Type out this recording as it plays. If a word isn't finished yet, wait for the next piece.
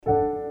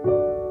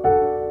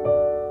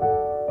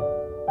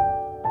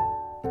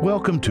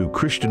Welcome to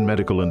Christian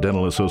Medical and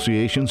Dental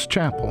Association's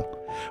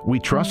Chapel. We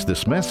trust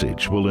this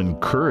message will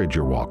encourage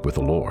your walk with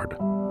the Lord.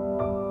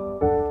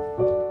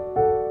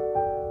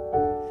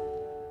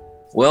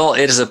 Well,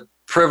 it is a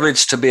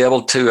privilege to be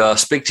able to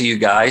speak to you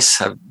guys.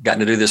 I've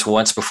gotten to do this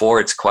once before.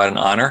 It's quite an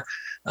honor.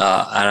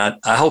 And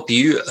I hope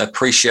you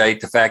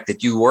appreciate the fact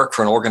that you work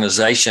for an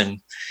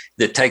organization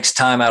that takes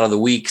time out of the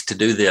week to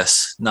do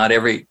this. Not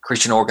every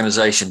Christian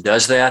organization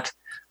does that,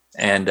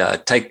 and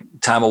take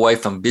time away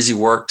from busy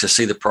work to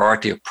see the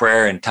priority of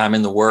prayer and time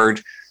in the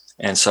Word.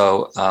 And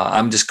so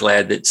I'm just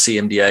glad that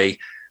CMDA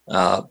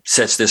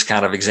sets this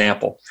kind of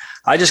example.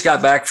 I just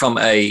got back from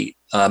a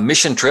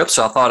mission trip,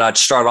 so I thought I'd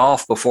start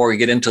off before we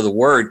get into the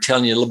Word,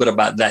 telling you a little bit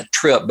about that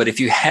trip. But if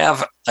you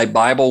have a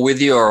Bible with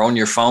you or on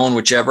your phone,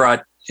 whichever,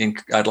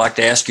 I'd like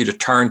to ask you to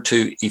turn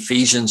to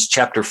Ephesians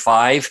chapter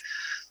 5.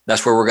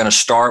 That's where we're going to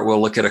start.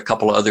 We'll look at a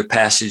couple of other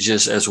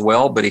passages as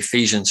well, but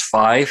Ephesians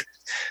 5.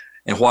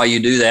 And while you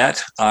do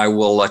that, I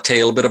will tell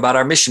you a little bit about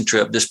our mission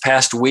trip. This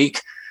past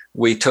week,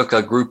 we took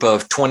a group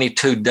of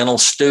 22 dental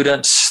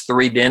students,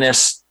 3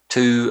 dentists,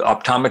 2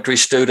 optometry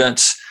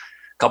students,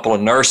 a couple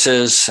of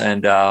nurses,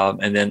 and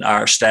then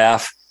our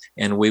staff.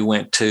 And we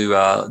went to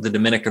the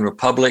Dominican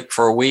Republic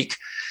for a week.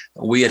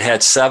 We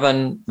had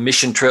 7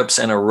 mission trips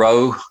in a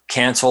row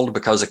canceled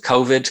because of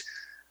COVID.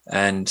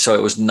 And so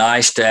it was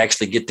nice to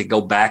actually get to go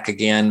back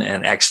again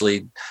and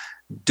actually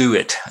do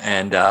it.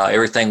 And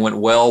everything went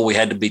well. We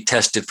had to be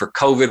tested for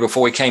COVID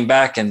before we came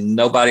back, and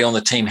nobody on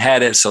the team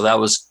had it. So that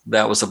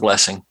was a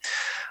blessing.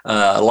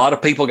 A lot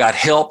of people got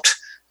helped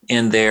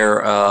in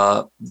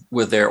their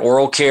with their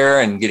oral care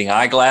and getting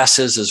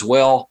eyeglasses as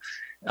well.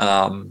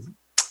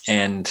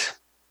 And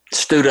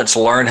students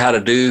learned how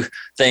to do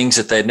things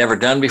that they'd never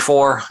done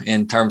before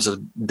in terms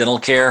of dental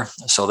care.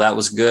 So that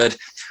was good.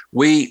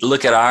 We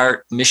look at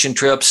our mission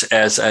trips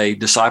as a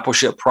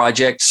discipleship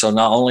project. So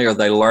not only are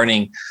they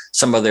learning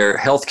some of their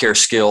healthcare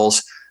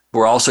skills,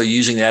 we're also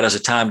using that as a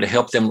time to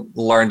help them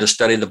learn to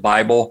study the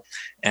Bible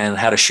and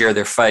how to share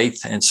their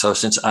faith. And so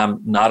since I'm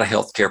not a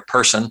healthcare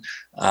person,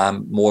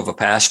 I'm more of a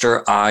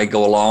pastor, I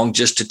go along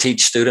just to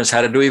teach students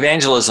how to do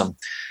evangelism.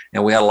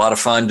 And we had a lot of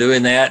fun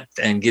doing that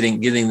and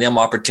getting them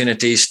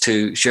opportunities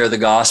to share the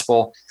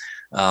gospel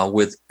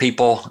with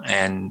people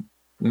and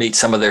meet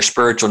some of their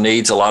spiritual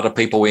needs. A lot of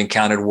people we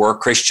encountered were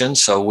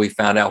Christians, so we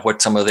found out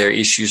what some of their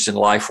issues in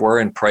life were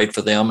and prayed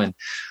for them. And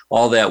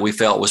all that we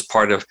felt was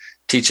part of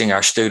teaching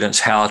our students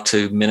how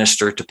to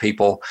minister to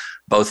people,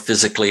 both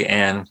physically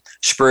and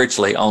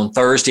spiritually. On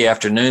Thursday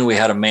afternoon, we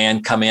had a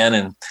man come in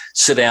and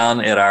sit down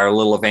at our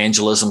little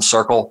evangelism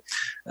circle.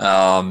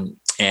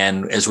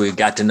 And as we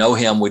got to know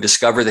him, we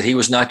discovered that he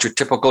was not your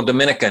typical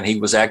Dominican.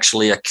 He was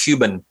actually a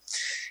Cuban,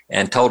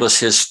 and told us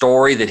his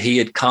story that he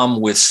had come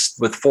with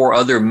 4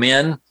 other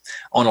men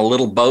on a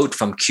little boat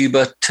from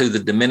Cuba to the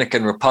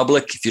Dominican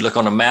Republic. If you look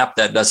on a map,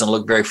 that doesn't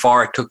look very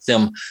far. It took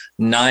them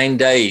 9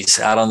 days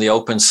out on the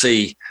open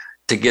sea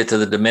to get to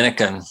the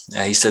Dominican.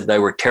 He said they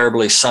were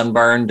terribly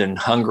sunburned and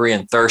hungry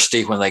and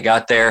thirsty when they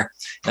got there.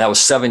 And that was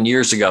 7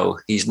 years ago.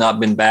 He's not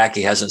been back.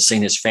 He hasn't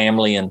seen his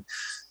family in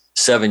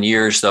 7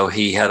 years, though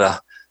he had a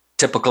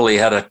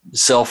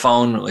cell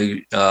phone,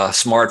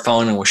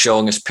 smartphone, and was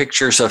showing us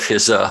pictures of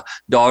his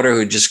daughter who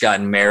had just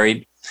gotten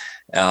married.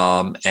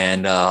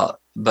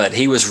 But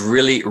he was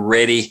really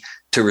ready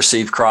to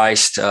receive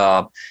Christ.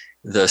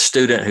 The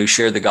student who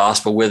shared the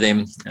gospel with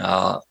him,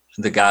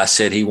 the guy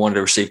said he wanted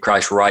to receive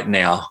Christ right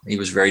now. He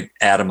was very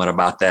adamant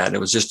about that. And it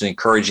was just an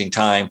encouraging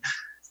time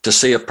to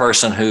see a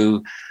person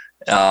who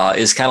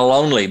is kind of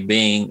lonely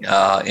being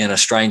in a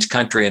strange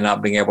country and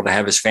not being able to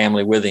have his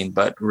family with him,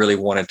 but really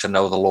wanted to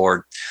know the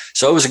Lord.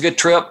 So it was a good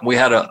trip. We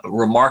had a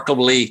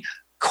remarkably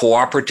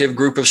cooperative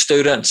group of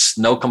students,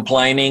 no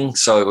complaining.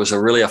 So it was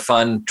really a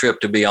fun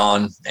trip to be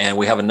on. And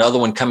we have another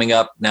one coming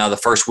up now the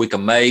first week of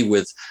May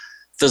with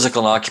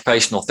physical and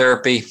occupational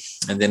therapy.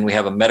 And then we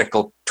have a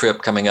medical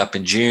trip coming up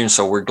in June.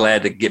 So we're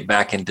glad to get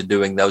back into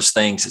doing those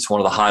things. It's one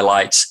of the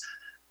highlights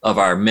of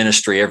our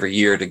ministry every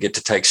year to get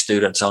to take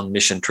students on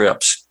mission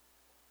trips.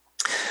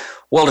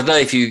 Well,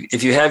 today,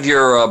 if you have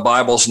your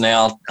Bibles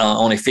now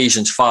on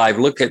Ephesians 5,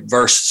 look at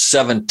verse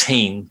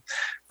 17.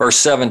 Verse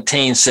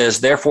 17 says,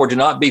 "Therefore, do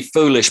not be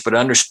foolish, but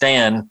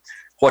understand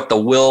what the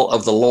will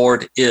of the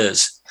Lord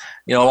is."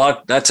 You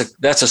know, that's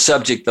a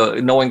subject,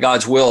 knowing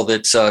God's will,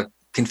 that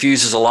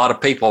confuses a lot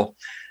of people,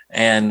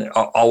 and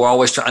we're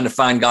always trying to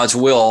find God's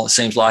will. It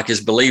seems like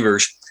as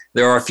believers,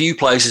 there are a few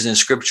places in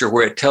Scripture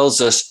where it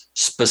tells us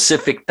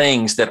specific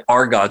things that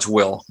are God's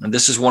will, and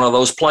this is one of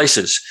those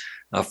places.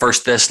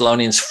 1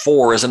 Thessalonians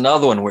 4 is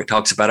another one where it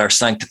talks about our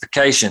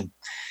sanctification.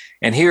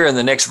 And here in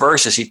the next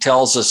verses, he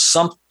tells us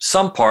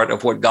some part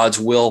of what God's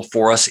will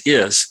for us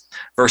is.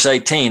 Verse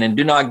 18, "And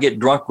do not get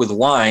drunk with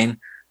wine,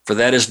 for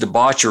that is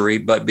debauchery,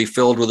 but be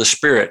filled with the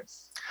Spirit."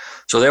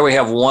 So there we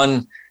have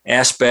one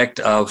aspect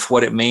of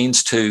what it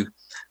means to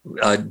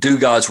do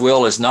God's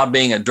will, is not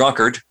being a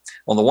drunkard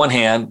on the one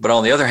hand, but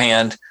on the other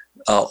hand,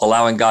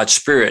 allowing God's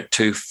Spirit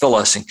to fill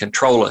us and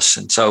control us.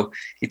 And so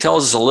he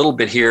tells us a little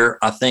bit here,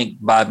 I think,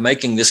 by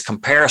making this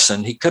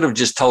comparison. He could have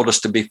just told us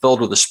to be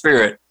filled with the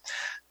Spirit,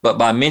 but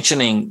by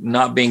mentioning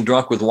not being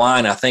drunk with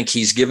wine, I think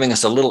he's giving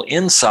us a little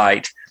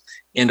insight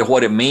into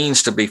what it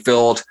means to be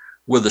filled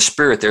with the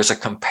Spirit. There's a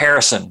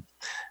comparison.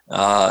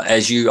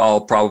 As you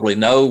all probably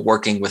know,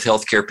 working with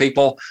healthcare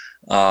people,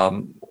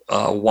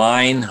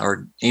 wine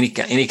or any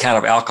kind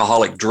of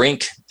alcoholic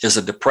drink is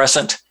a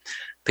depressant.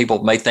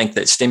 People may think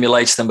that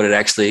stimulates them, but it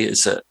actually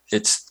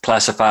it's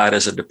classified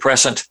as a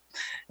depressant.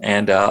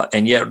 And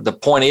yet the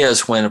point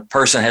is, when a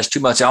person has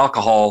too much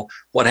alcohol,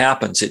 what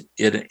happens?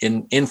 It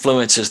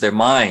influences their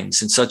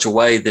minds in such a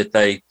way that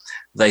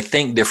they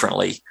think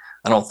differently.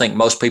 I don't think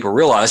most people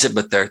realize it,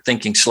 but their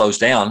thinking slows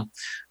down.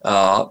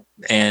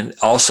 And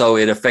also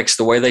it affects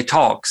the way they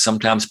talk.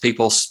 Sometimes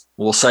people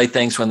will say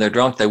things when they're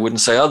drunk they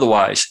wouldn't say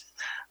otherwise.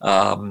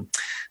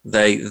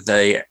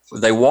 They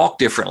walk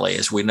differently,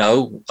 as we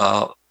know.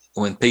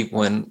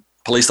 When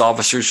police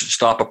officers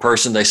stop a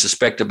person they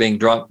suspect of being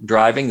drunk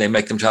driving, they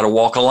make them try to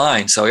walk a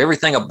line. So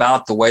everything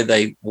about the way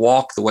they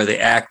walk, the way they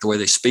act, the way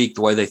they speak,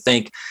 the way they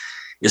think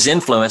is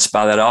influenced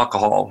by that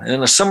alcohol. And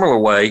in a similar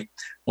way,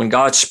 when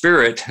God's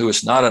Spirit, who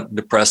is not a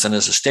depressant,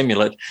 is a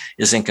stimulant,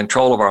 is in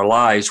control of our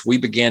lives, we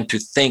begin to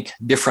think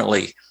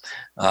differently.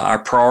 Our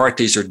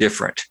priorities are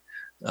different.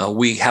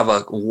 We have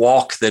a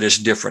walk that is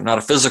different, not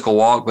a physical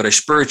walk, but a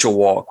spiritual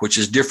walk, which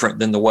is different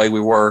than the way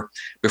we were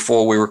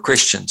before we were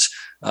Christians.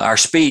 Our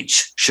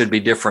speech should be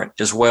different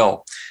as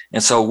well.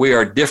 And so we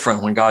are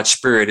different when God's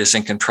Spirit is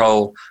in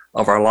control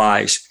of our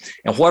lives.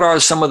 And what are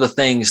some of the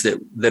things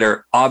that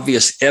are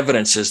obvious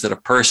evidences that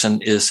a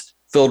person is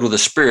filled with the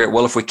Spirit?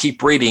 Well, if we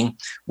keep reading,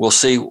 we'll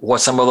see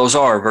what some of those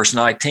are. Verse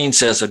 19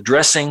 says,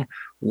 addressing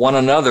one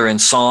another in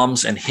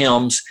psalms and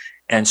hymns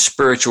and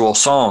spiritual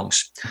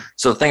songs.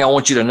 So the thing I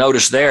want you to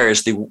notice there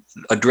is the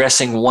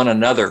addressing one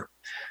another.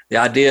 The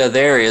idea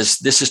there is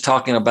this is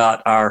talking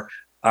about our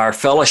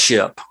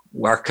fellowship,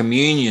 our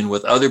communion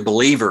with other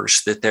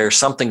believers, that there's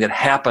something that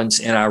happens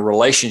in our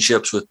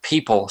relationships with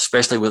people,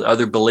 especially with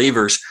other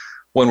believers,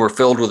 when we're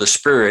filled with the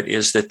Spirit,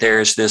 is that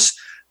there's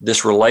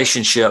this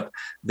relationship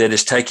that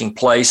is taking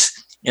place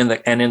in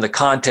the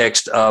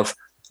context of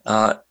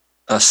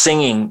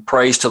singing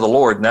praise to the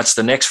Lord. And that's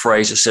the next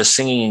phrase. It says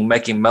singing and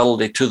making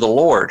melody to the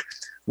Lord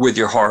with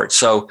your heart.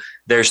 So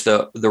there's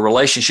the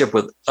relationship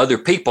with other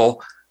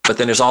people, but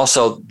then there's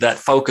also that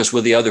focus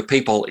with the other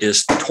people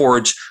is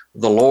towards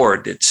the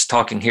Lord. It's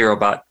talking here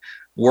about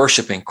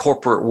worshiping,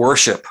 corporate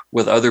worship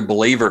with other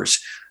believers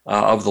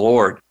of the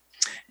Lord.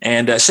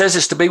 And it says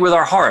it's to be with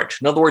our heart.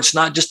 In other words, it's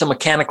not just a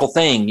mechanical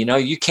thing. You know,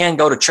 you can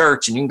go to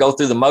church and you can go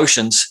through the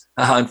motions.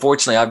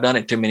 Unfortunately, I've done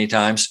it too many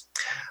times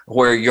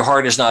where your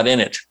heart is not in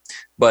it.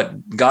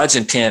 But God's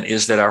intent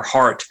is that our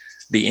heart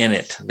be in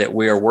it, that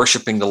we are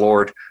worshiping the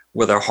Lord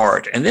with our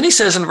heart. And then he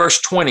says in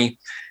verse 20,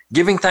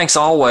 giving thanks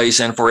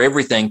always and for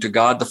everything to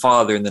God the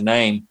Father in the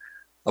name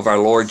of our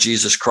Lord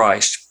Jesus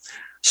Christ.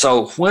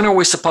 So when are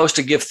we supposed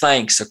to give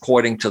thanks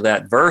according to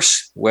that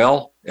verse?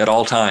 Well, at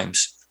all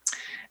times.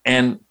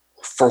 And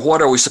for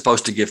what are we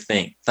supposed to give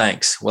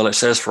thanks? Well, it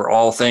says for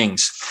all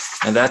things.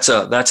 And that's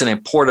an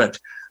important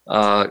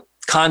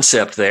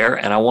concept there.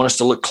 And I want us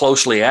to look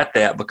closely at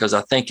that because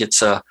I think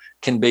it's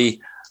can be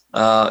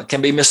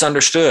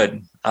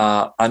misunderstood.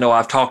 I know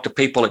I've talked to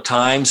people at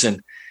times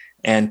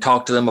and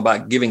talked to them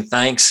about giving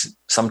thanks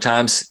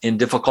sometimes in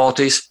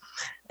difficulties.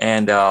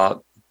 And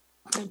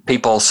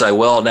people say,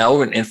 well,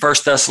 now in 1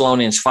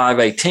 Thessalonians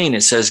 5:18,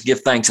 it says,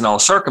 give thanks in all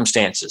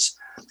circumstances.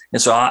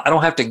 And so I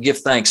don't have to give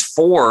thanks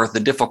for the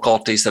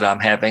difficulties that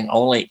I'm having,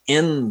 only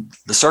in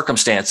the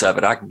circumstance of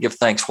it. I can give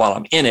thanks while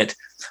I'm in it,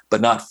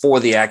 but not for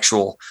the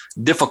actual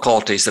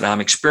difficulties that I'm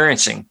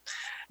experiencing.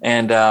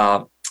 And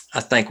I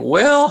think,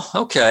 well,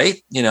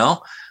 okay,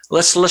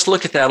 let's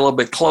look at that a little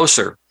bit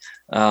closer.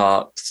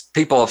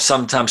 People have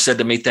sometimes said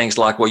to me things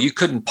like, well, you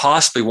couldn't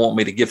possibly want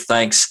me to give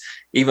thanks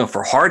even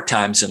for hard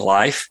times in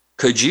life,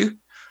 could you?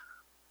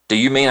 Do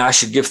you mean I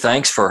should give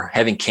thanks for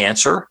having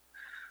cancer,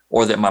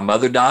 or that my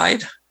mother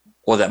died,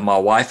 or that my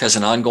wife has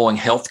an ongoing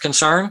health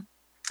concern?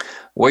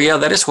 Well, yeah,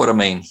 that is what I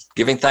mean,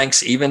 giving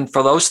thanks even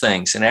for those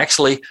things. And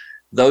actually,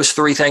 those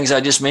three things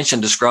I just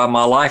mentioned describe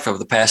my life over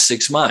the past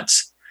 6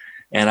 months.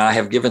 And I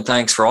have given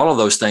thanks for all of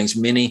those things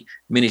many,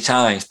 many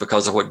times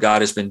because of what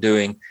God has been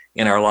doing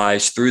in our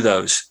lives through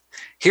those.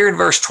 Here in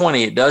verse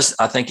 20, it does,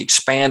 I think,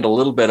 expand a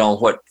little bit on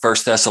what 1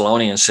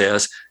 Thessalonians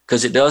says,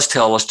 because it does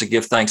tell us to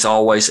give thanks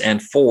always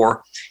and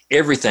for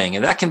everything.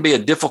 And that can be a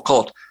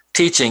difficult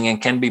teaching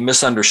and can be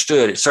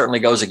misunderstood. It certainly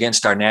goes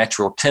against our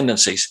natural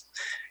tendencies.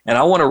 And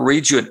I want to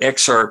read you an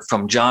excerpt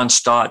from John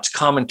Stott's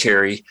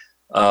commentary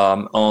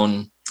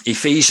on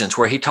Ephesians,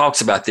 where he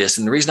talks about this.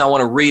 And the reason I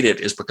want to read it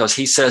is because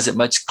he says it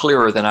much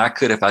clearer than I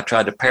could if I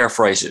tried to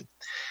paraphrase it.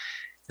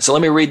 So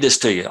let me read this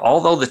to you.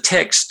 Although the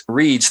text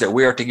reads that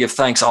we are to give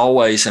thanks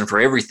always and for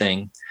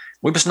everything,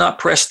 we must not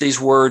press these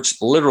words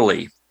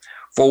literally,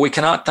 for we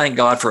cannot thank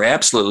God for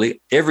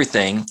absolutely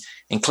everything,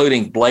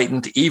 including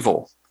blatant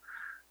evil.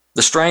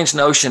 The strange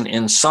notion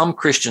in some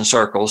Christian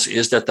circles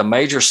is that the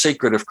major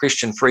secret of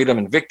Christian freedom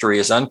and victory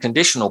is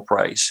unconditional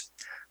praise,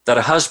 that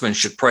a husband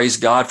should praise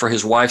God for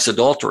his wife's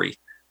adultery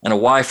and a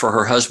wife for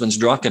her husband's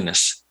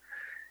drunkenness,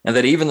 and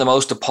that even the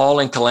most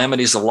appalling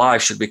calamities of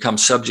life should become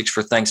subjects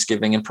for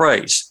thanksgiving and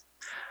praise.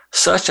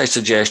 Such a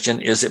suggestion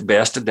is at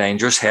best a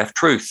dangerous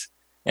half-truth,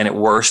 and at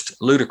worst,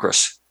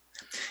 ludicrous,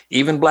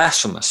 even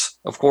blasphemous.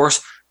 Of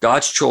course,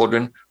 God's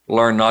children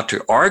learn not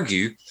to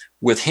argue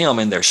with him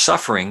in their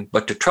suffering,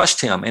 but to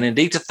trust him and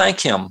indeed to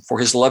thank him for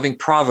his loving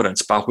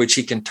providence by which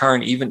he can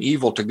turn even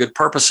evil to good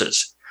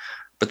purposes.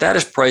 But that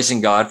is praising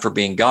God for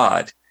being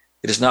God.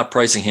 It is not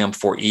praising him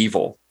for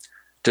evil.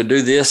 To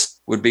do this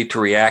would be to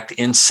react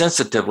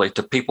insensitively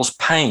to people's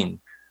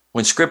pain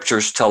when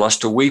scriptures tell us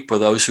to weep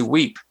with those who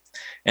weep,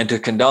 and to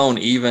condone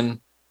and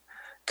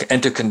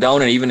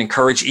even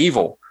encourage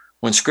evil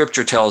when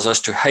scripture tells us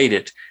to hate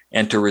it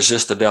and to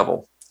resist the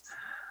devil.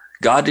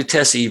 God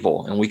detests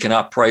evil, and we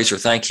cannot praise or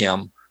thank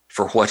him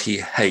for what he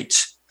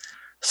hates.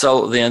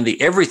 So then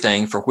the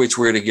everything for which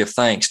we're to give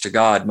thanks to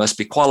God must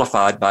be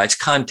qualified by its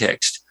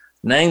context.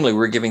 Namely,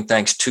 we're giving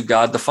thanks to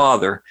God the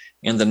Father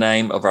in the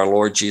name of our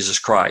Lord Jesus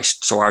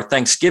Christ. So our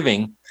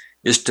thanksgiving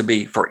is to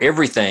be for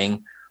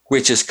everything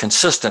which is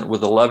consistent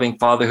with the loving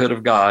fatherhood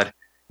of God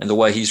and the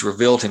way he's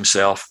revealed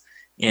himself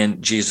in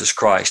Jesus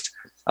Christ.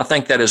 I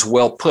think that is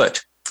well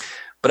put.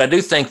 But I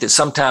do think that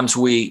sometimes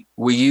we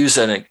use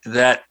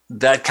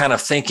that kind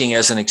of thinking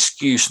as an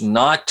excuse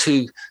not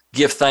to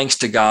give thanks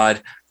to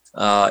God,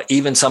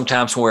 even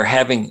sometimes when we're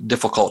having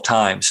difficult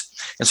times.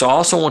 And so I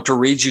also want to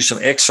read you some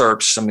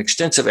excerpts, some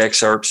extensive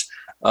excerpts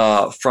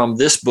from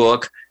this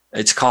book.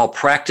 It's called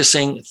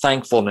Practicing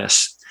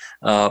Thankfulness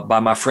by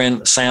my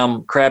friend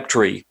Sam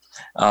Crabtree.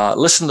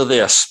 Listen to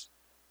this.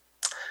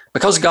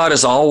 Because God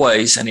is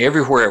always and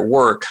everywhere at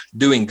work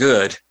doing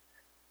good,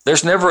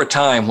 there's never a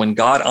time when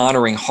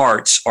God-honoring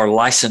hearts are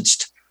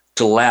licensed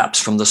to lapse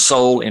from the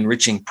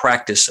soul-enriching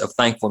practice of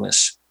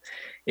thankfulness.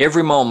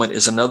 Every moment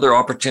is another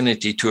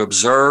opportunity to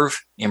observe,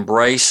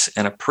 embrace,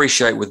 and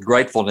appreciate with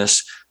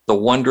gratefulness the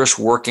wondrous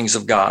workings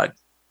of God.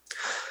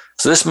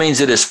 So this means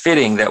it is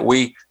fitting that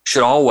we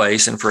should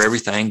always and for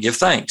everything give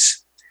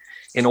thanks.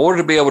 In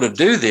order to be able to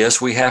do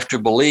this, we have to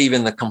believe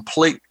in the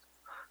complete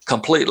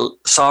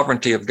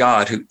sovereignty of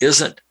God, who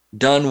isn't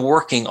done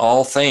working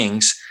all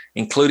things,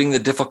 including the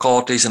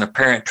difficulties and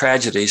apparent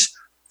tragedies,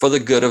 for the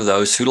good of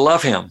those who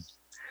love him.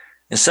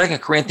 In 2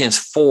 Corinthians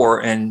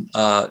 4 and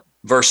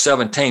verse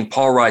 17,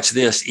 Paul writes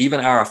this: even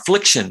our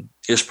affliction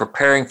is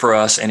preparing for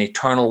us an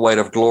eternal weight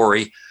of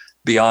glory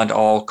beyond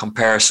all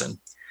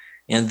comparison.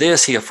 In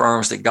this, he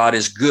affirms that God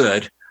is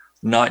good,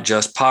 not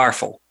just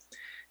powerful.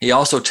 He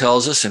also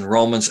tells us in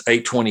Romans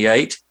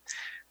 8:28,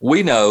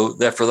 we know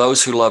that for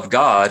those who love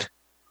God,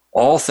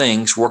 all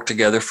things work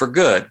together for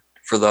good,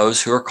 for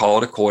those who are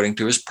called according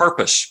to his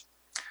purpose.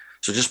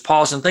 So just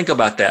pause and think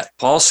about that.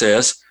 Paul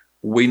says,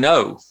 we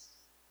know.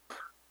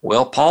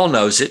 Well, Paul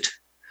knows it.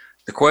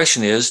 The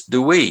question is,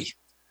 do we?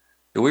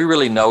 Do we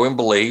really know and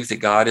believe that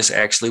God is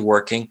actually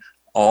working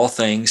all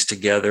things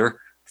together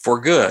for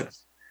good?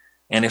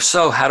 And if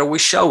so, how do we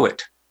show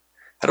it?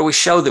 How do we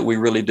show that we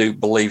really do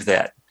believe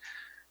that?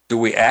 Do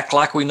we act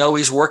like we know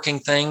he's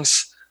working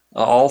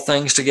all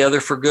things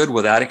together for good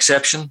without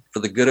exception, for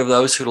the good of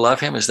those who love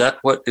him? Is that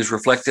what is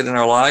reflected in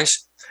our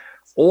lives?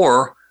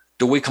 Or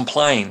do we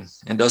complain?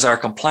 And does our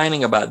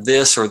complaining about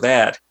this or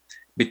that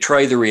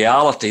betray the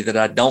reality that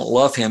I don't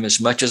love him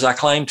as much as I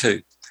claim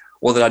to,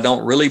 or that I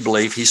don't really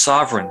believe he's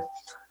sovereign?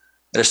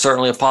 That is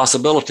certainly a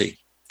possibility.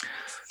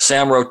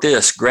 Sam wrote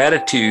this: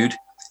 gratitude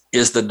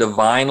is the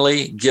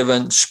divinely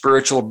given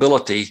spiritual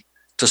ability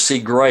to see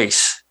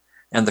grace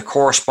and the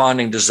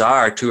corresponding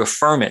desire to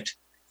affirm it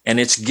and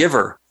its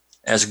giver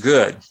as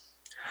good.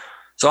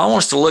 So I want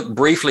us to look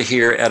briefly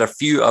here at a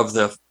few of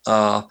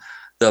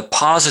the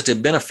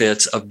positive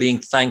benefits of being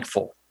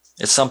thankful.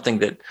 It's something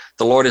that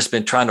the Lord has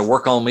been trying to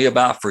work on me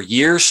about for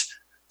years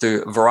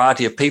through a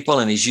variety of people,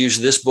 and he's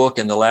used this book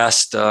in the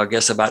last,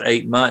 about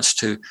 8 months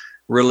to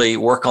really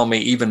work on me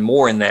even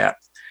more in that.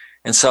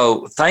 And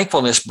so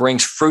thankfulness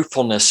brings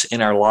fruitfulness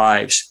in our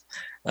lives.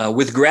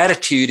 With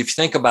gratitude, if you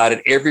think about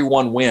it,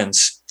 everyone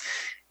wins.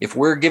 If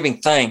we're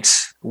giving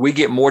thanks, we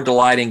get more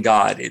delight in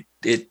God.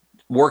 It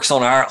works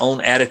on our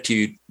own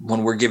attitude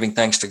when we're giving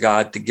thanks to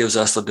God that gives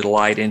us the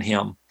delight in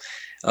him.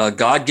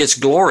 God gets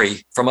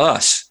glory from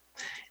us,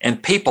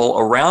 and people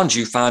around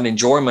you find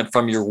enjoyment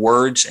from your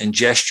words and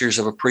gestures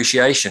of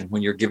appreciation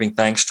when you're giving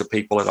thanks to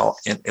people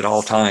at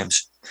all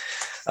times.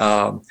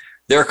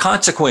 There are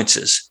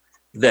consequences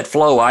that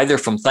flow either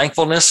from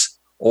thankfulness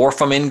or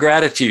from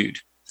ingratitude,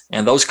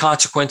 and those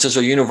consequences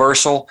are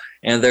universal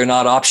and they're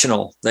not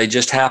optional. They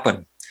just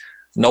happen.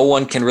 No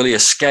one can really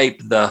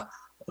escape the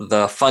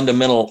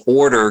fundamental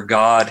order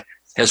God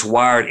has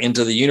wired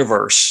into the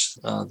universe.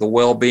 The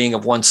well-being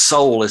of one's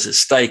soul is at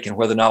stake in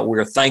whether or not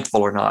we're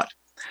thankful or not.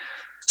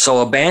 So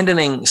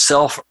abandoning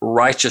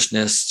self-righteous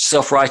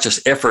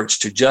efforts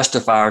to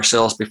justify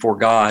ourselves before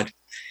God,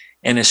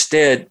 and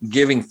instead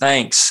giving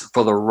thanks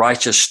for the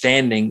righteous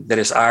standing that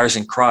is ours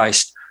in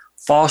Christ,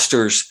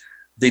 fosters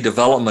the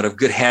development of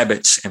good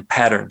habits and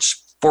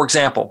patterns. For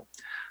example,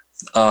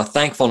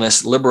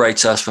 thankfulness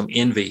liberates us from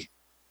envy.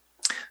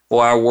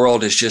 Boy, our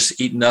world is just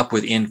eaten up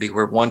with envy,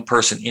 where one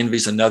person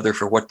envies another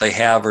for what they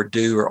have or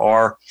do or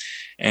are.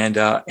 And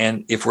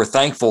if we're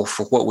thankful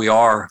for what we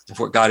are,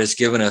 for what God has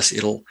given us,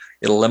 it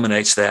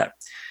eliminates that.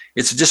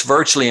 It's just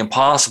virtually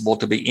impossible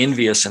to be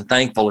envious and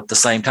thankful at the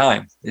same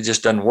time. It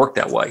just doesn't work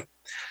that way.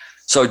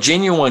 So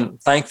genuine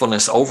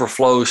thankfulness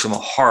overflows from a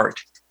heart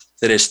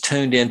that is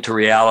tuned into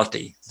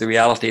reality. The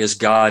reality is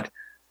God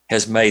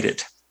has made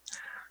it.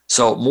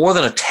 So more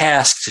than a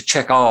task to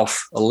check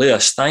off a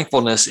list,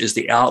 thankfulness is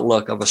the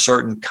outlook of a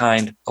certain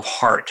kind of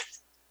heart.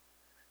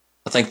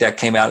 I think that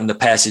came out in the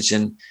passage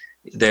in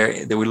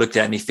there that we looked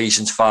at in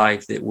Ephesians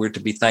 5, that we're to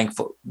be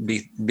thankful,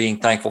 being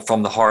thankful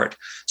from the heart.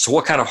 So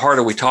what kind of heart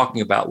are we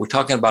talking about? We're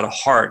talking about a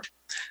heart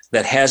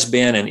that has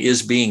been and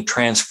is being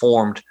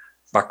transformed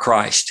by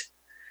Christ.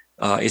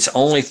 It's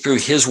only through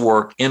his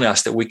work in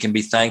us that we can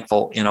be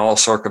thankful in all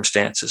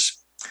circumstances.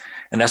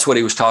 And that's what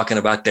he was talking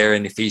about there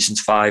in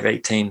Ephesians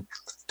 5:18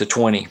 to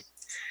 20.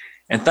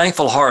 And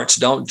thankful hearts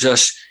don't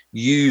just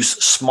use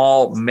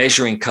small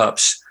measuring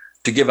cups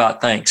to give out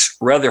thanks.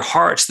 Rather,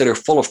 hearts that are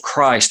full of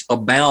Christ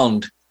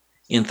abound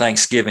in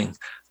thanksgiving.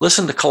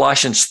 Listen to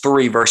Colossians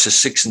 3, verses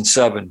 6 and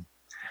 7.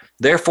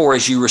 Therefore,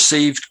 as you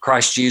received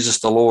Christ Jesus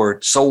the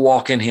Lord, so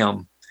walk in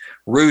him,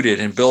 rooted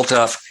and built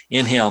up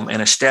in him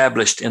and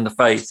established in the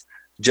faith,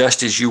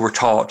 just as you were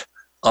taught,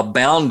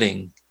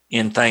 abounding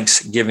in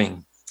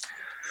thanksgiving.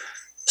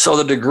 So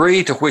the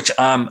degree to which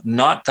I'm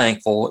not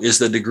thankful is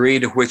the degree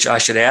to which I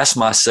should ask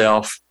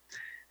myself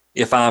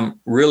if I'm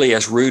really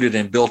as rooted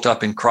and built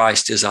up in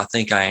Christ as I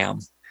think I am.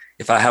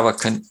 If I have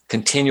a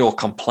continual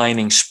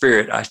complaining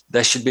spirit,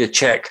 that should be a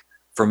check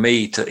for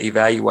me to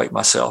evaluate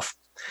myself.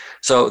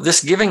 So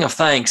this giving of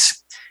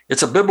thanks,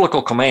 it's a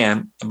biblical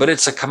command, but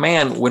it's a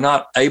command we're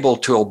not able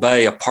to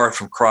obey apart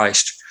from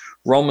Christ.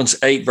 Romans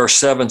 8, verse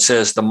 7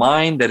 says, the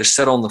mind that is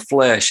set on the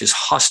flesh is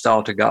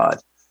hostile to God,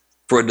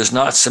 for it does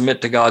not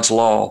submit to God's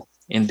law.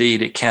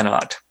 Indeed, it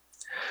cannot.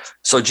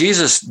 So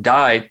Jesus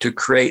died to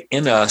create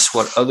in us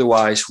what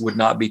otherwise would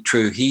not be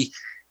true. He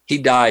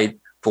died,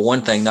 for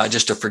one thing, not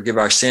just to forgive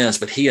our sins,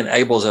 but he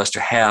enables us to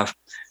have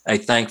a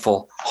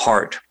thankful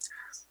heart.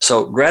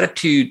 So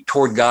gratitude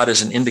toward God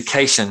is an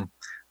indication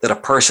that a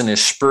person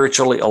is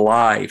spiritually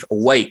alive,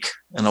 awake,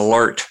 and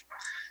alert.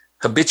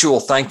 Habitual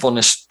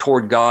thankfulness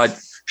toward God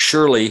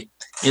surely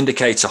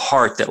indicates a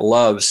heart that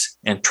loves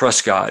and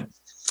trusts God.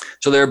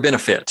 So there are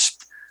benefits.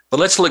 But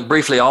let's look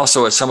briefly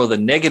also at some of the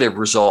negative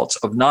results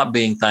of not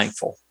being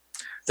thankful.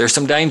 There's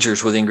some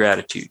dangers with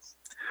ingratitude.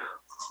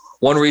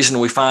 One reason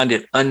we find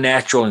it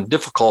unnatural and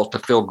difficult to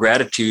feel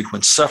gratitude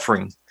when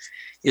suffering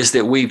is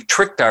that we've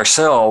tricked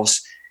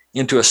ourselves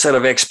into a set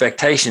of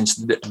expectations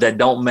that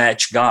don't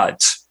match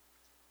God's.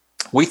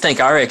 We think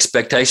our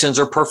expectations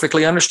are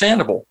perfectly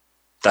understandable.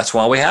 That's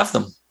why we have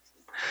them.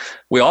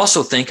 We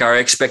also think our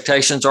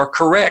expectations are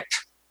correct.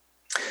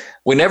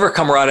 We never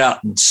come right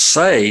out and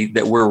say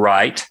that we're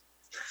right.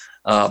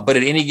 But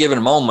at any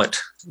given moment,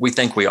 we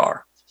think we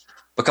are.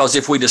 Because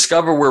if we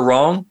discover we're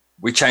wrong,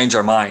 we change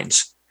our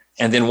minds.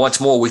 And then once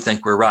more, we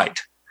think we're right.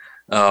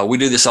 We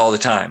do this all the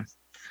time.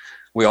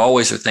 We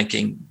always are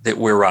thinking that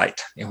we're right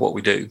in what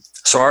we do.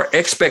 So our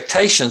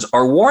expectations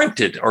are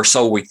warranted, or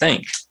so we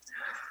think.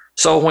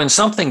 So when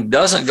something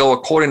doesn't go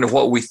according to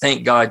what we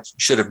think God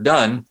should have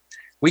done,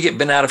 we get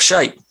bent out of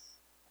shape,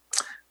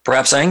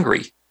 perhaps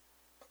angry,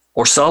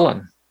 or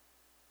sullen,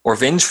 or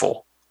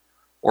vengeful,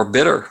 or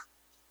bitter,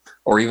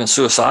 or even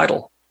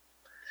suicidal.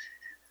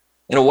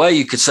 In a way,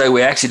 you could say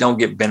we actually don't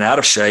get bent out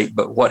of shape,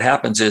 but what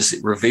happens is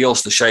it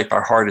reveals the shape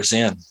our heart is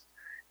in,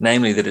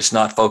 namely that it's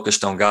not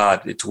focused on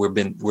God.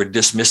 We're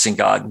dismissing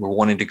God. We're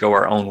wanting to go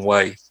our own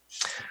way.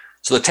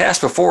 So the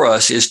task before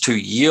us is to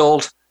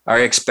yield our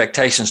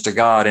expectations to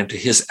God and to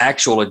his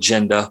actual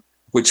agenda,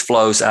 which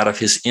flows out of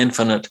his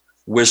infinite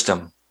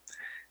wisdom.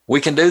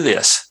 We can do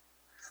this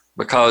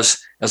because,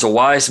 as a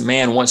wise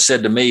man once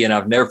said to me, and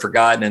I've never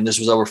forgotten, and this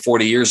was over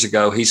 40 years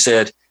ago, he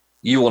said,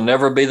 you will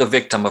never be the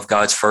victim of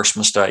God's first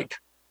mistake.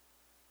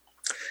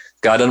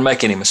 God doesn't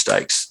make any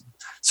mistakes.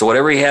 So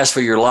whatever he has for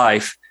your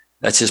life,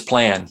 that's his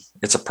plan.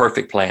 It's a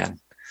perfect plan.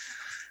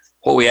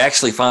 What we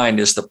actually find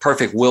is the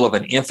perfect will of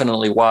an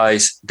infinitely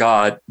wise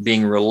God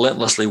being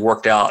relentlessly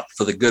worked out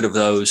for the good of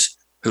those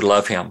who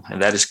love him.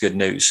 And that is good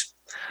news.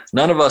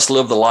 None of us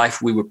live the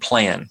life we would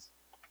plan.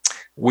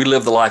 We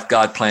live the life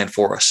God planned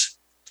for us.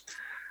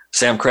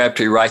 Sam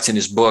Crabtree writes in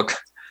his book,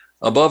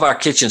 above our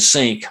kitchen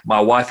sink, my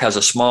wife has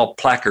a small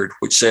placard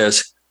which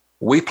says,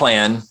 we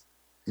plan,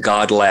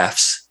 God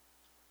laughs.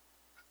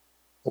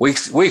 We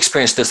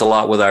experience this a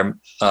lot with our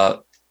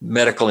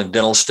medical and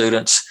dental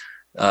students.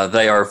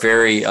 They are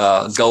very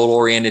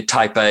goal-oriented,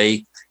 type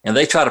A, and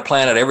they try to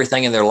plan out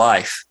everything in their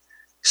life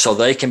so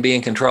they can be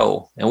in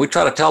control. And we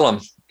try to tell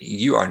them,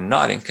 you are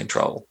not in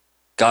control.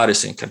 God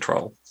is in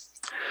control.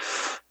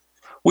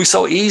 We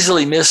so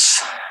easily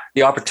miss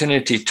the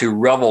opportunity to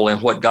revel in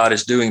what God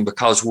is doing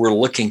because we're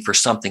looking for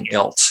something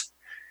else.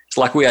 It's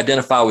like we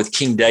identify with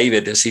King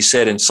David, as he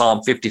said in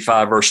Psalm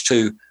 55, verse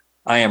 2,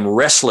 I am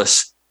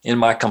restless in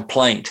my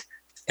complaint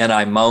and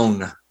I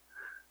moan.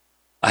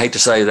 I hate to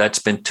say that's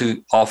been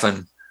too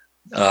often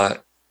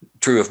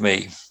true of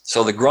me.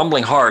 So the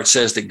grumbling heart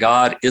says that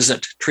God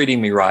isn't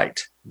treating me right.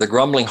 The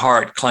grumbling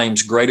heart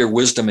claims greater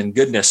wisdom and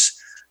goodness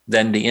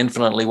than the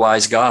infinitely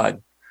wise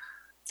God.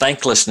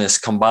 Thanklessness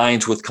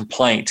combines with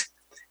complaint,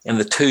 and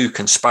the two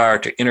conspire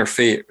to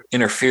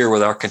interfere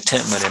with our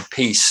contentment and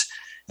peace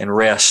and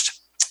rest.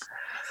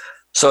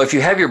 So if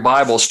you have your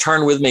Bibles,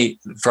 turn with me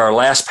for our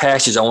last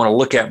passage I want to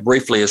look at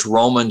briefly is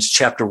Romans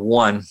chapter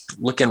 1.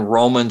 Look in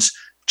Romans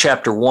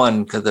chapter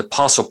 1, because the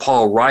Apostle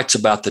Paul writes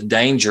about the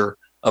danger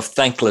of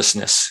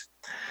thanklessness.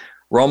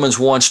 Romans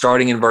 1,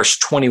 starting in verse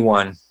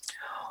 21.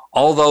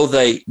 Although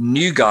they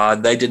knew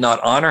God, they did not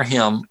honor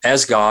him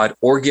as God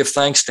or give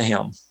thanks to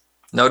him.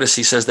 Notice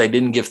he says they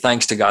didn't give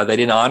thanks to God. They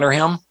didn't honor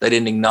him. They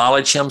didn't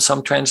acknowledge him,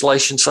 some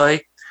translations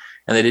say,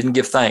 and they didn't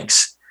give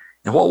thanks.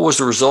 And what was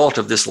the result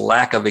of this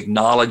lack of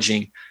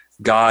acknowledging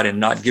God and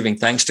not giving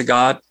thanks to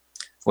God?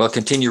 Well,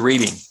 continue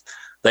reading.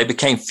 They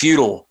became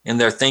futile in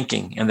their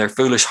thinking, and their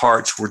foolish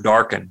hearts were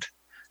darkened.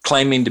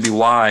 Claiming to be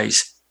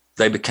wise,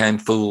 they became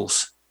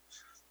fools.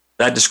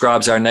 That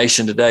describes our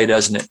nation today,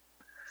 doesn't it?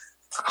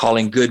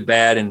 Calling good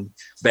bad and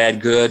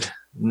bad good.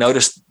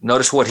 Notice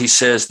what he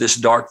says, this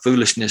dark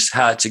foolishness,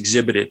 how it's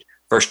exhibited.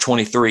 Verse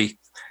 23,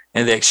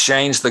 and they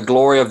exchanged the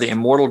glory of the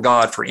immortal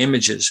God for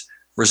images,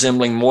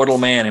 resembling mortal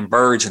man and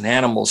birds and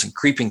animals and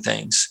creeping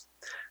things.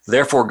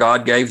 Therefore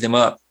God gave them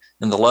up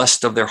in the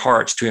lust of their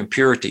hearts to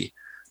impurity,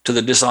 to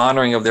the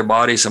dishonoring of their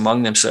bodies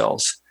among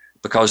themselves,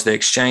 because they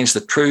exchanged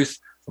the truth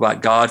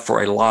about God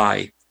for a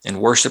lie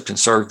and worshiped and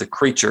served the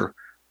creature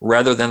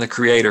rather than the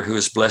Creator, who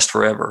is blessed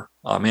forever.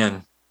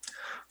 Amen.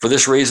 For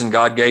this reason,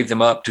 God gave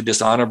them up to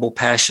dishonorable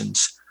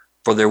passions,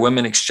 for their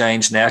women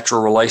exchanged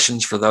natural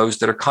relations for those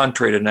that are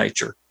contrary to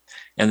nature.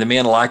 And the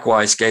men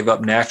likewise gave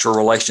up natural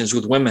relations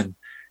with women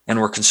and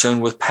were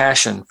consumed with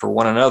passion for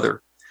one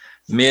another,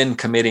 men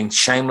committing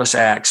shameless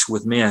acts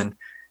with men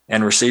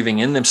and receiving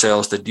in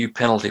themselves the due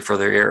penalty for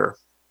their error.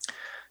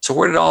 So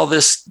where did all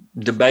this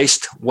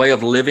debased way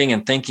of living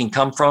and thinking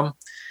come from?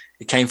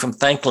 It came from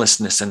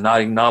thanklessness and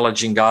not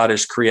acknowledging God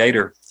as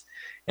creator.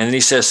 And then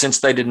he says, since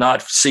they did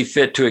not see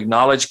fit to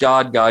acknowledge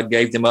God, God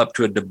gave them up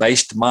to a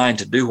debased mind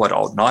to do what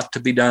ought not to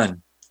be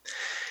done.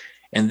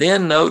 And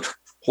then note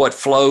what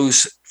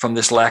flows from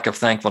this lack of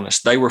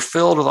thankfulness. They were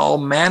filled with all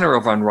manner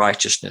of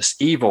unrighteousness,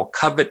 evil,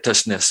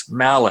 covetousness,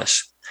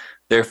 malice.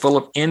 They're full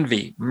of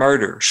envy,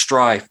 murder,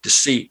 strife,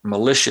 deceit,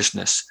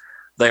 maliciousness.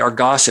 They are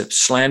gossips,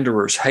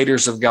 slanderers,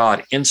 haters of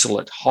God,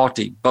 insolent,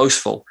 haughty,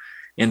 boastful,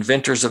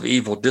 inventors of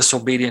evil,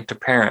 disobedient to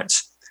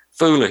parents,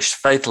 foolish,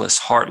 faithless,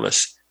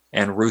 heartless,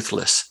 and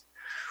ruthless.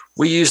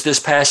 We use this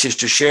passage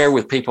to share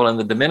with people in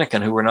the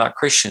Dominican who are not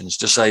Christians,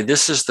 to say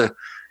this is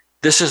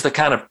the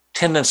kind of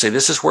tendency,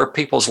 this is where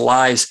people's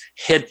lives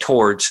head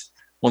towards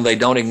when they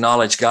don't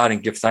acknowledge God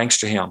and give thanks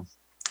to him.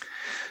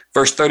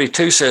 Verse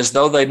 32 says,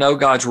 though they know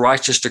God's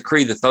righteous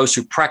decree that those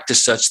who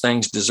practice such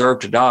things deserve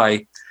to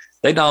die,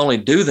 they not only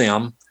do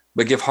them,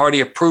 but give hearty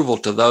approval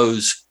to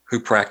those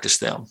who practice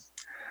them.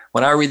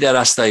 When I read that,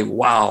 I say,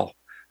 wow,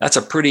 that's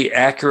a pretty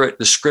accurate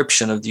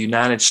description of the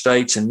United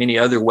States and many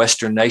other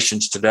Western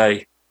nations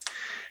today.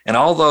 And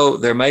although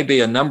there may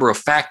be a number of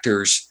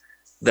factors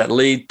that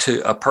lead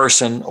to a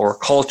person or a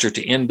culture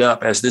to end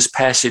up, as this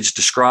passage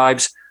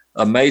describes,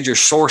 a major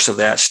source of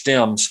that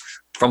stems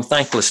from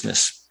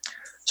thanklessness.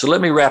 So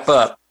let me wrap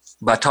up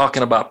by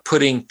talking about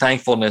putting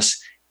thankfulness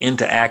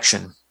into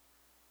action.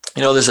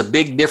 You know, there's a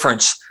big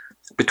difference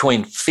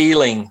between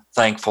feeling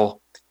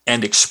thankful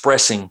and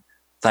expressing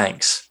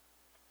thanks.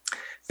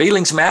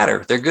 Feelings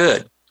matter, they're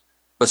good,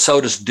 but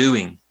so does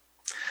doing.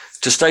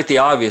 To state the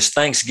obvious,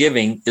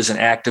 thanksgiving is an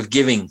act of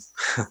giving.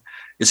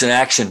 It's an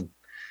action.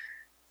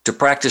 To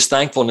practice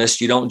thankfulness,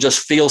 you don't just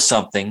feel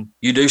something,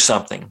 you do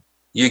something,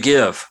 you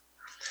give.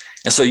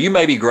 And so you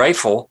may be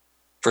grateful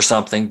for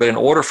something, but in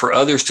order for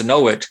others to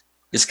know it,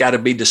 it's got to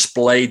be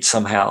displayed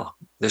somehow.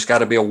 There's got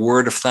to be a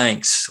word of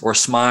thanks or a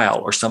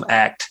smile or some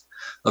act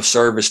of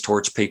service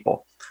towards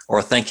people or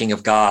a thanking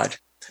of God.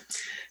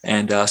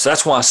 And so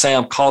that's why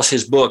Sam calls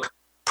his book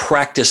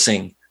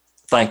Practicing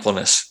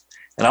Thankfulness.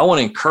 And I want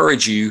to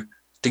encourage you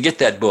to get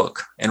that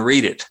book and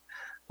read it.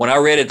 When I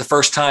read it the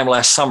first time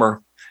last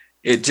summer,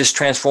 it just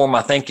transformed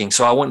my thinking.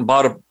 So I went and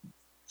bought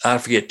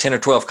 10 or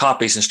 12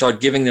 copies and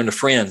started giving them to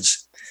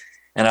friends.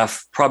 And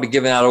I've probably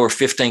given out over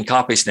 15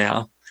 copies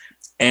now.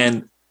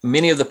 And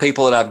many of the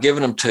people that I've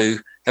given them to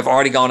have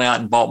already gone out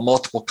and bought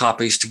multiple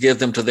copies to give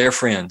them to their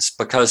friends,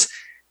 because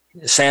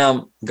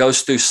Sam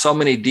goes through so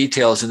many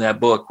details in that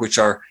book, which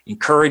are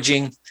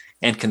encouraging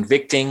and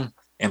convicting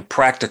and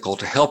practical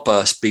to help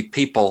us be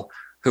people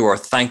who are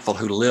thankful,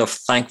 who live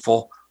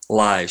thankful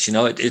lives. You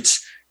know,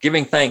 it's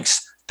giving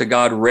thanks to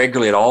God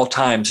regularly at all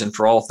times and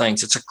for all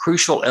things. It's a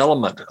crucial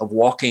element of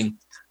walking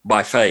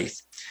by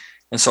faith.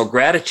 And so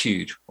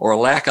gratitude or a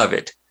lack of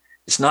it,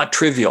 it's not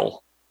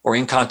trivial or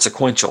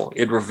inconsequential.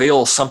 It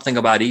reveals something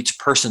about each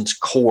person's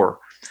core.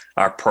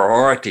 our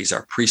priorities,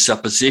 our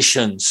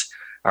presuppositions,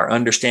 our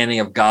understanding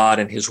of God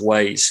and his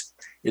ways.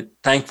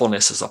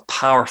 Thankfulness is a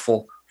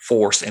powerful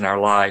force in our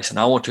lives. And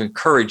I want to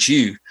encourage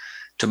you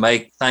to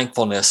make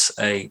thankfulness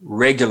a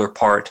regular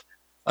part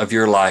of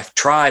your life.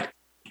 Try it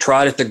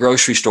at the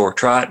grocery store.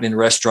 Try it in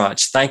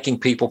restaurants, thanking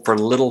people for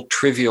little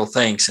trivial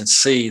things and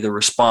see the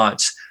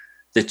response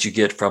that you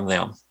get from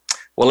them.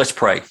 Well, let's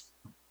pray.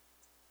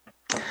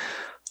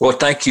 Lord,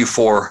 thank you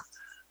for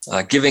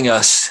giving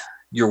us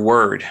your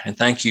word, and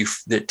thank you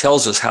that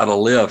tells us how to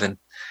live and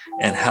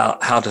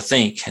how to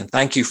think. And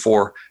thank you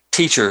for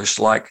teachers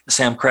like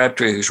Sam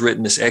Crabtree, who's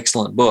written this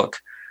excellent book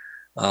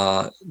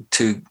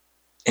to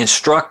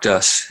instruct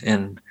us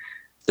in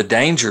the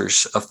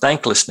dangers of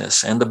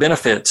thanklessness and the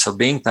benefits of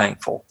being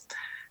thankful,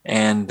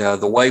 and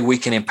the way we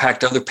can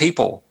impact other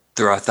people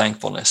through our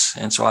thankfulness.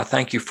 And so I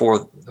thank you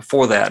for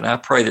that. And I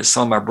pray that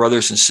some of my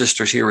brothers and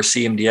sisters here at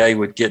CMDA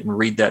would get and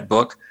read that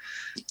book.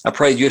 I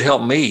pray you'd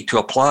help me to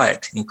apply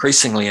it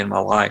increasingly in my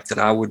life, that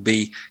I would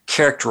be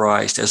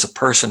characterized as a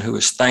person who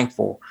is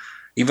thankful,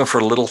 even for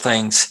little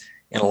things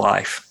in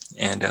life.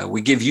 And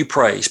we give you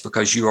praise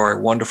because you are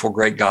a wonderful,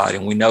 great God.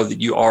 And we know that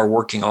you are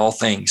working all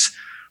things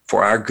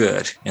for our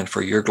good and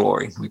for your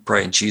glory. We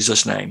pray in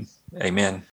Jesus' name. Amen.